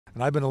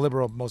And I've been a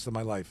Liberal most of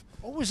my life.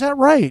 Oh, is that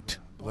right?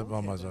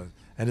 Liberal most of my life.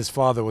 And his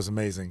father was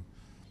amazing,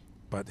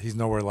 but he's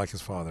nowhere like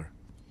his father.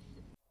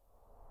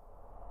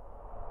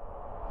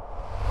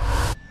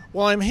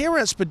 Well, I'm here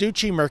at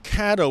Spaducci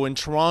Mercado in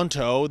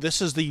Toronto.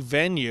 This is the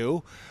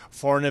venue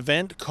for an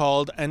event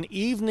called An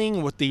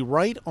Evening with the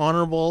Right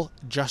Honourable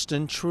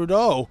Justin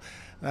Trudeau.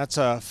 That's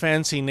a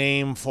fancy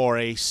name for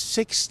a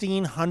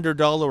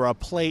 $1,600 a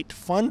plate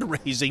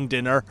fundraising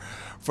dinner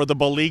for the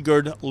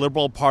beleaguered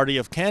Liberal Party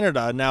of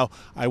Canada. Now,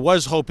 I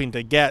was hoping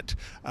to get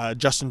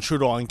Justin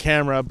Trudeau on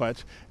camera,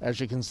 but as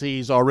you can see,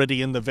 he's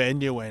already in the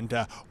venue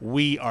and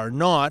we are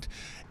not.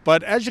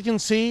 But as you can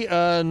see,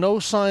 no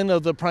sign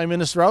of the Prime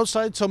Minister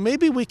outside, so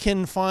maybe we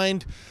can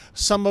find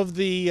some of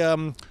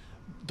the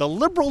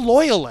Liberal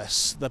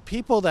loyalists, the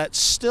people that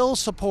still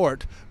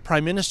support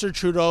Prime Minister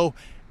Trudeau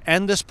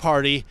and this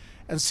party,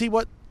 and see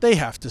what they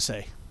have to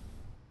say.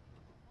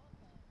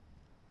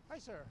 Hi,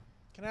 sir.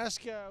 Can I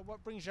ask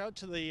what brings you out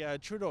to the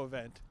Trudeau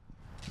event?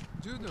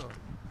 Judo.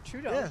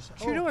 Trudeau? Yes.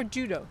 Trudeau or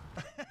judo?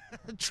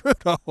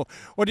 Trudeau.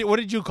 What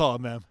did you call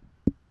it, ma'am?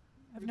 I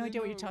have no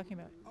idea what you're talking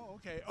about. Oh,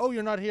 okay. Oh,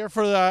 you're not here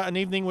for an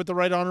evening with the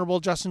Right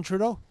Honourable Justin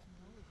Trudeau?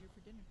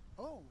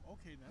 Oh,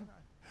 okay then.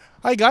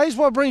 Hi, guys.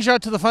 What brings you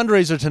out to the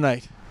fundraiser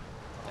tonight?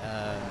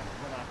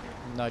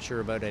 Not sure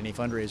about any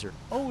fundraiser.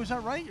 Oh, is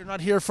that right? You're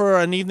not here for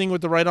an evening with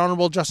the Right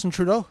Honourable Justin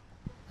Trudeau?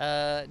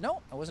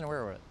 No, I wasn't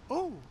aware of it.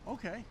 Oh,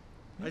 okay.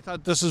 I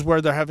thought this is where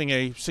they're having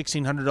a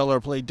 $1,600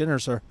 a plate dinner,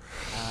 sir.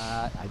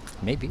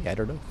 Maybe, I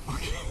don't know.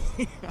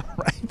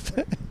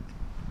 Right.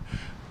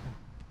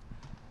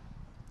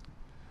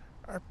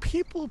 Are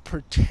people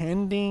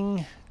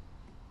pretending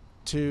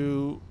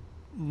to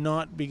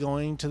not be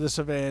going to this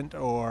event,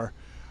 or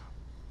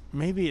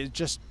maybe it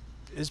just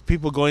is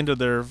people going to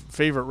their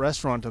favorite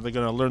restaurant and they're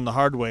going to learn the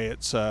hard way?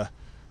 It's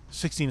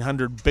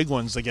 1,600 big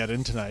ones to get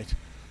in tonight.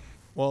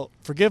 Well,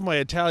 forgive my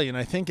Italian,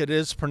 I think it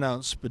is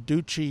pronounced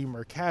Spaducci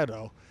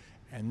Mercado,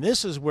 and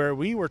this is where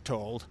we were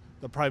told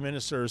the Prime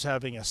Minister is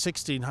having a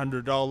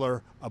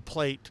 $1,600 a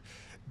plate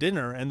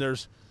dinner, and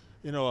there's,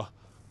 you know,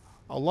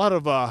 a lot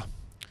of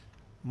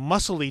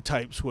muscly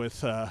types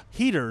with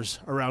heaters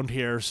around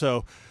here,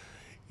 so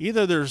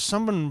either there's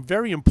someone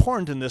very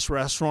important in this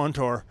restaurant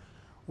or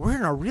we're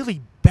in a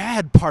really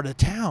bad part of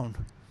town.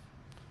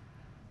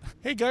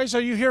 Hey guys,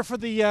 are you here for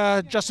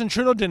the Justin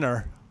Trudeau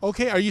dinner?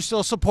 Okay, are you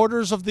still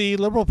supporters of the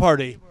Liberal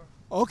Party?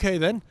 Okay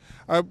then.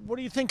 What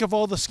do you think of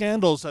all the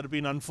scandals that have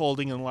been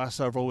unfolding in the last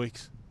several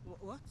weeks?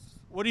 What?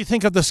 What do you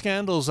think of the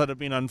scandals that have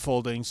been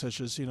unfolding,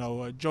 such as,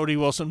 Jody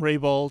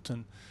Wilson-Raybould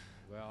and...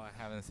 Well, I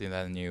haven't seen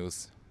that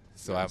news.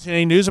 So I've seen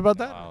any news about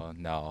that?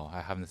 No, I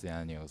haven't seen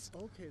any news.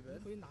 Okay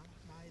then.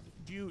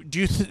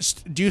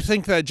 Do you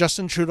think that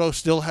Justin Trudeau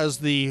still has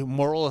the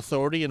moral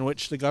authority in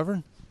which to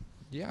govern?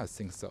 Yeah, I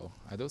think so.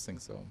 I do think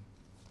so.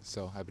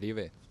 So I believe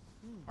it.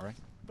 All right.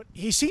 But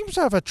he seems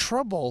to have a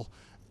trouble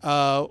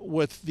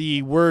with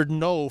the word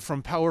no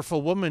from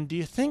powerful women. Do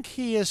you think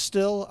he is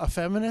still a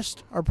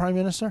feminist, our Prime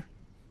Minister?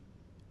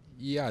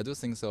 Yeah, I do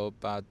think so.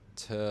 But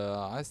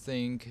I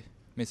think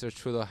Mr.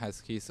 Trudeau has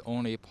his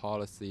own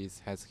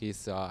policies, has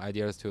his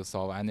ideas to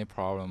solve any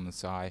problems.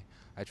 So I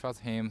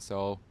trust him.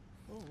 So.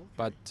 Oh, okay.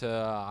 But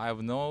I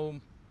have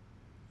no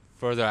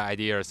further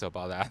ideas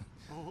about that.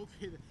 Oh,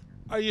 okay.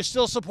 Are you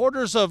still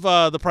supporters of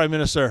the Prime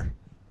Minister?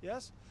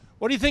 Yes.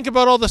 What do you think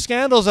about all the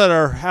scandals that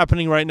are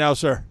happening right now,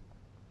 sir?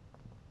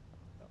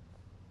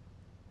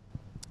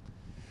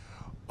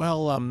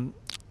 Well,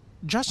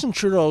 Justin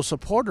Trudeau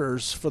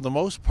supporters, for the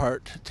most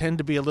part, tend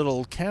to be a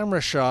little camera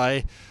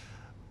shy.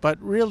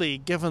 But really,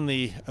 given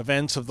the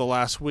events of the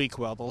last week,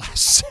 well, the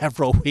last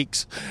several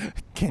weeks,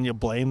 can you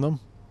blame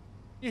them?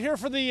 You're here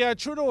for the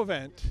Trudeau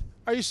event.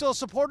 Are you still a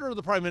supporter of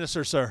the Prime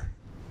Minister, sir?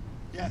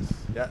 Yes.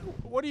 Yeah.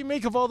 What do you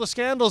make of all the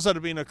scandals that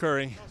have been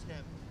occurring? No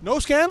scandal. No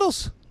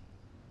scandals?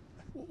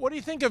 What do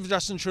you think of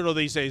Justin Trudeau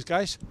these days,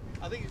 guys?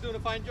 I think he's doing a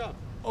fine job.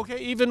 Okay,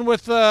 even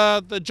with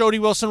the Jody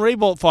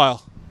Wilson-Raybould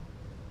file?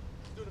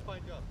 He's doing a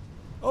fine job.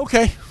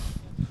 Okay.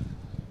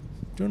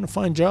 Doing a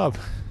fine job.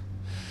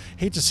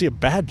 Hate to see a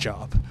bad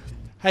job.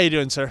 How you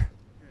doing, sir?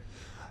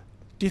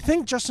 Do you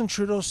think Justin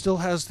Trudeau still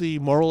has the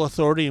moral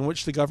authority in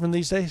which to govern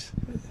these days?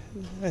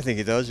 I think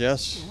he does,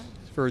 yes.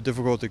 It's very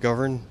difficult to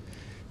govern.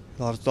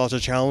 Lots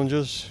of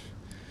challenges.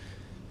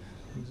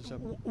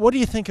 What do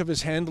you think of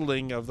his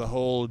handling of the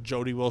whole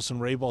Jody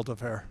Wilson-Raybould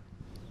affair?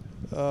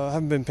 I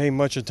haven't been paying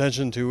much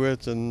attention to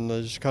it, and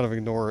I just kind of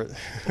ignore it.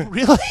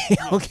 Really?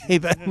 Okay,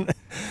 then.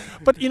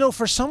 But,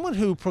 for someone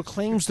who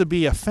proclaims to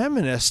be a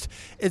feminist,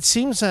 it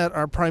seems that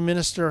our Prime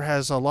Minister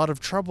has a lot of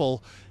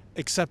trouble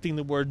accepting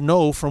the word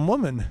no from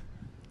women.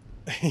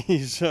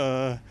 He's,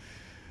 well,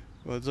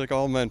 it's like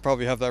all men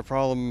probably have that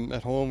problem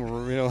at home,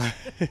 or,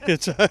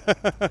 it's,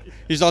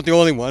 he's not the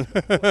only one.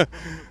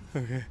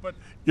 Okay.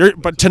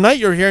 But tonight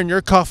you're here and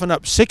you're coughing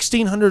up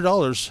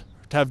 $1,600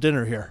 to have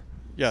dinner here.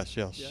 Yes.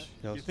 Do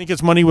you think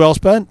it's money well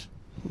spent?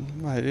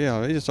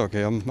 Yeah, it's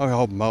okay. I'll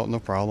help him out, no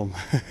problem.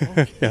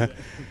 Yeah.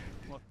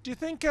 Do you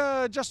think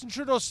Justin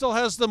Trudeau still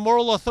has the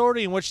moral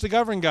authority in which to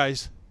govern,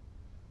 guys?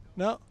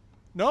 No?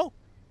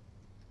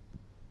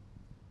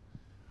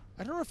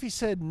 I don't know if he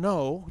said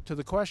no to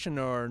the question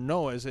or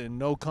no as in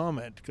no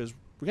comment, because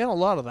we're getting a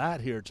lot of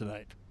that here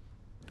tonight.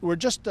 We're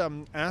just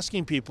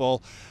asking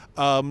people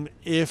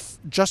if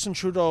Justin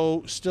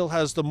Trudeau still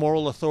has the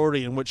moral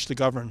authority in which to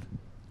govern.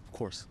 Of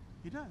course.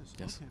 He does?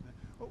 Yes. Okay.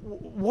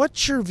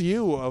 What's your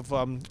view of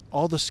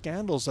all the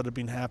scandals that have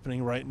been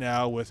happening right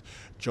now with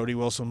Jody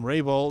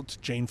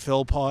Wilson-Raybould, Jane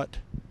Philpott?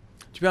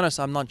 To be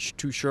honest, I'm not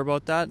too sure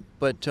about that,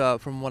 but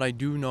from what I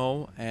do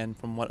know and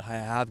from what I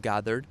have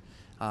gathered,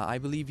 I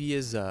believe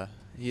he's a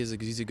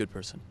good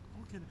person.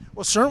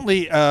 Well,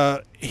 certainly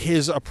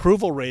his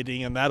approval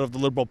rating and that of the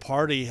Liberal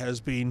Party has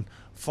been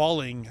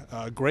falling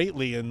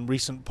greatly in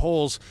recent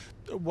polls.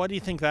 What do you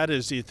think that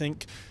is? Do you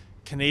think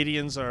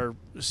Canadians are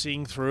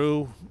seeing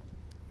through,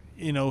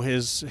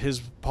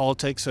 his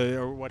politics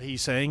or what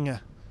he's saying?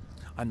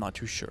 I'm not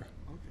too sure.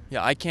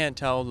 Yeah, I can't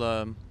tell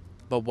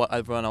about what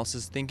everyone else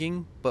is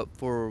thinking, but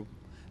for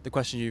the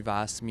question you've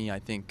asked me, I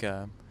think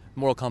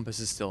moral compass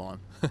is still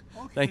on.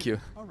 Thank you.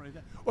 All right.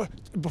 Well,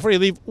 before you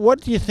leave, what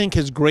do you think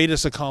his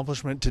greatest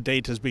accomplishment to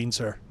date has been,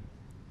 sir?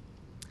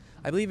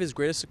 I believe his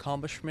greatest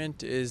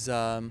accomplishment is, it's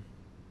a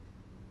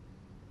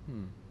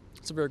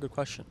very good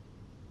question.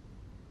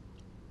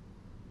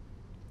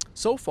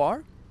 So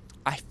far,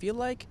 I feel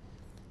like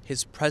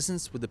his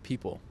presence with the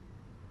people.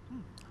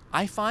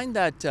 I find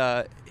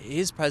that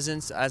his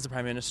presence as the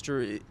Prime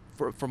Minister,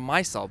 for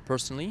myself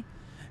personally,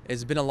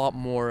 has been a lot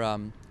more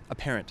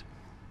apparent.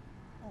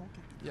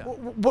 Yeah.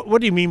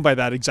 What do you mean by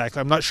that exactly?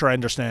 I'm not sure I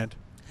understand.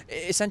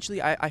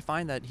 Essentially, I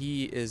find that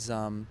he is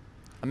a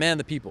man of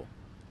the people,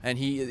 and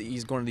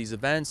he's going to these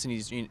events and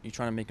he's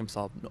trying to make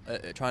himself,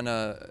 trying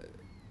to,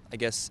 I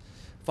guess,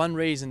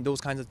 fundraise and those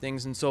kinds of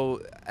things. And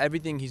so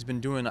everything he's been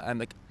doing,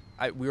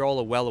 we're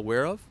all well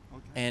aware of,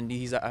 and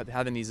he's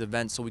having these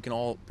events so we can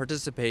all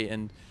participate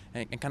and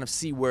kind of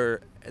see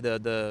where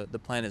the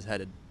plan is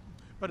headed.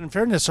 But in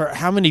fairness, sir,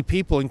 how many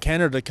people in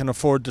Canada can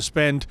afford to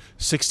spend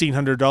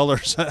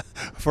 $1,600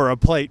 for a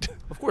plate?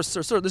 Of course,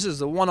 sir, this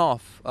is a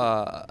one-off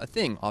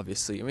thing,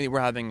 obviously. I mean, we're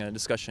having a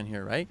discussion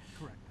here, right?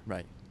 Correct.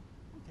 Right.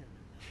 Okay.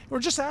 We're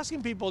just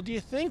asking people, do you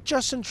think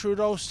Justin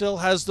Trudeau still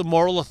has the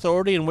moral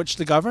authority in which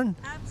to govern?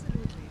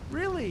 Absolutely.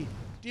 Really?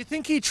 Do you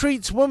think he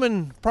treats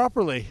women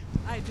properly?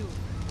 I do.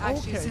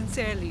 Actually, Okay.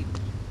 sincerely.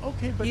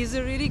 Okay, but He's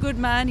a really good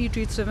man. He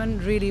treats women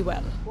really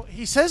well. well,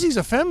 he says he's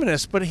a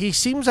feminist, but he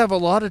seems to have a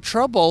lot of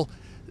trouble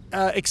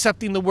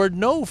accepting the word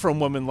no from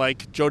women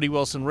like Jody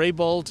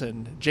Wilson-Raybould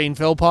and Jane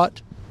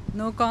Philpott.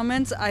 No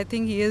comments. I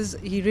think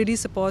he really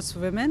supports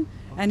women,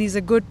 and he's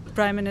a good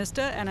prime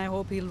minister, and I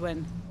hope he'll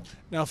win.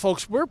 Now,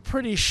 folks, we're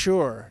pretty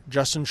sure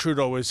Justin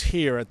Trudeau is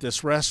here at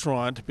this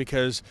restaurant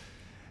because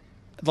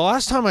the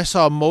last time I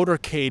saw a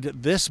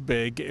motorcade this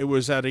big, it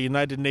was at a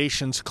United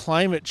Nations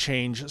Climate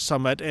Change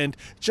Summit. And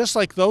just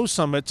like those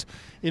summits,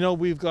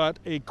 we've got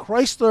a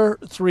Chrysler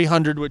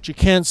 300, which you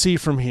can't see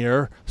from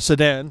here,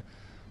 sedan.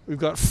 We've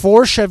got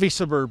 4 Chevy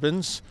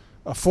Suburbans,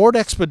 a Ford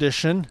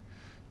Expedition,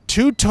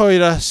 2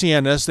 Toyota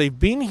Siennas. They've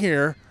been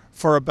here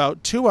for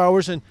about 2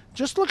 hours, and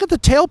just look at the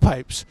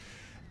tailpipes.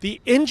 The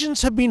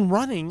engines have been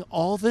running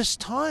all this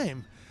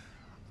time.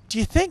 Do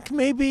you think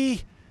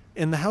maybe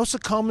in the House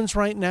of Commons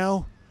right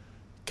now,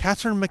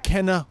 Catherine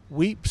McKenna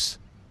weeps?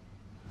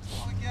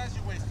 All the gas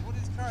you wasted. What are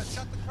these cars?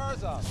 Shut the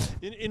cars off.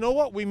 You know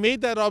what? We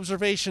made that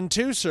observation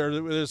too,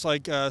 sir. There's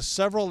like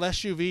several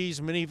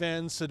SUVs,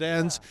 minivans,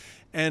 sedans,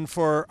 and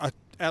for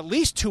at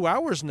least 2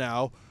 hours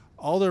now,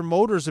 all their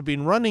motors have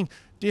been running.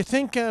 Do you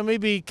think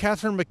maybe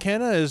Catherine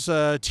McKenna is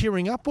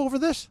tearing up over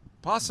this?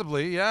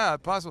 Possibly, yeah,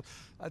 possible.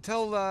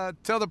 Tell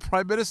the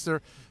Prime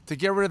Minister to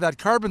get rid of that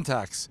carbon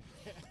tax,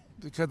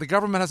 because the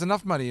government has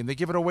enough money and they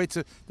give it away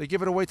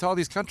to all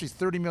these countries.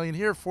 30 million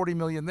here, 40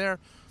 million there.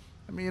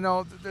 I mean,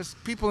 there's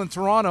people in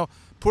Toronto,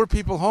 poor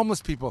people,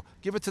 homeless people.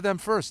 Give it to them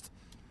first.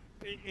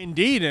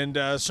 Indeed, and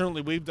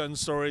certainly we've done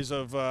stories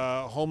of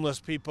homeless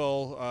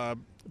people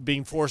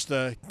being forced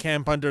to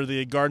camp under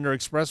the Gardiner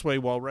Expressway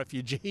while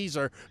refugees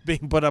are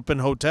being put up in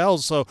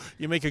hotels. So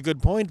you make a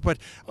good point. But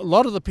a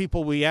lot of the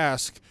people we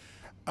ask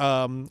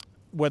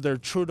whether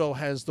Trudeau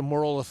has the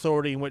moral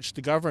authority in which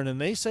to govern,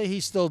 and they say he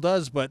still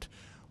does. But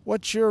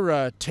what's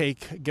your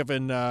take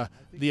given the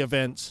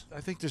events? I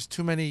think there's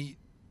too many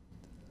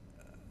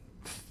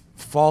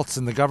faults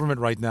in the government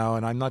right now,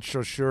 and I'm not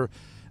so sure.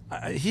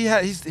 He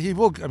has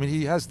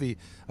the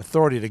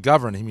authority to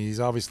govern. I mean, he's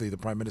obviously the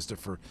Prime Minister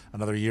for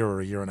another year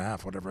or a year and a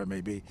half, whatever it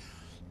may be.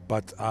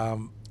 But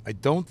I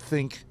don't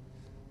think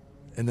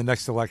in the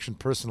next election,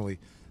 personally,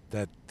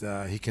 that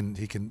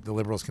the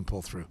Liberals can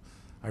pull through.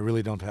 I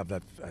really don't have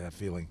that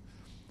feeling.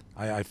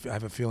 I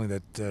have a feeling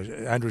that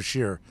Andrew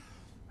Scheer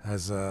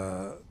is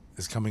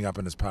coming up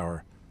in his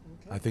power.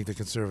 Okay. I think the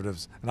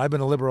Conservatives, and I've been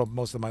a Liberal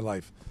most of my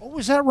life. Oh,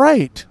 is that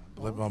right?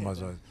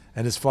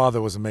 And his father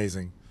was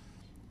amazing.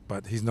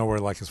 But he's nowhere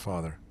like his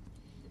father.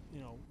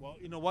 Wow. Well,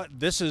 you know what?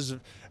 This is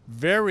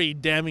very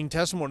damning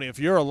testimony. If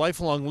you're a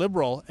lifelong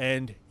Liberal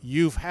and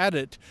you've had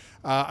it,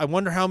 I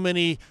wonder how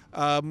many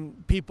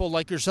people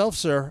like yourself,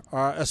 sir,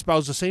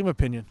 espouse the same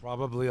opinion.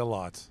 Probably a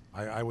lot.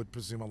 I would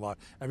presume a lot.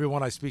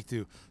 Everyone I speak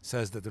to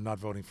says that they're not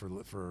voting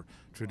for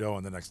Trudeau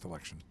in the next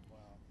election. Wow.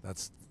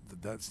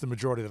 That's the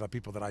majority of the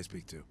people that I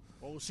speak to.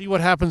 Well, we'll see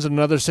what happens in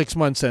another 6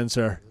 months then,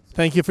 sir.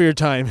 Thank you for your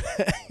time.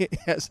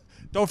 Yes.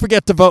 Don't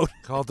forget to vote.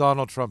 Call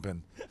Donald Trump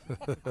in.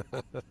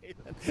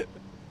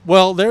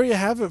 Well, there you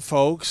have it,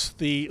 folks.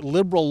 The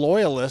Liberal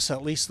loyalists,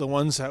 at least the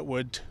ones that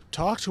would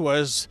talk to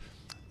us,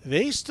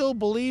 they still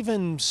believe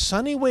in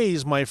sunny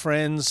ways, my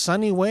friends,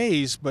 sunny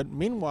ways. But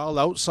meanwhile,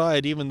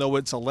 outside, even though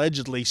it's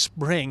allegedly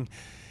spring,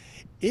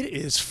 it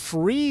is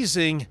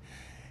freezing.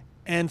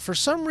 And for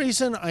some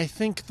reason, I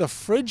think the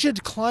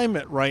frigid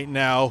climate right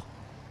now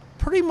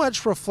pretty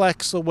much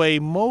reflects the way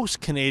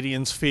most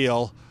Canadians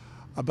feel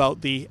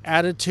about the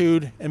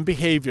attitude and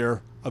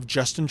behavior of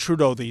Justin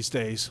Trudeau these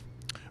days.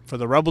 For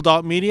the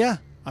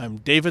Rebel.media, I'm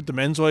David the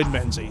Menzoid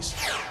Menzies.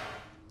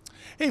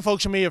 Hey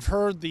folks, you may have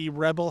heard the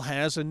Rebel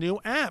has a new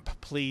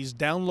app. Please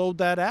download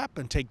that app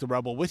and take the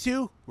Rebel with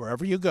you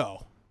wherever you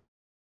go.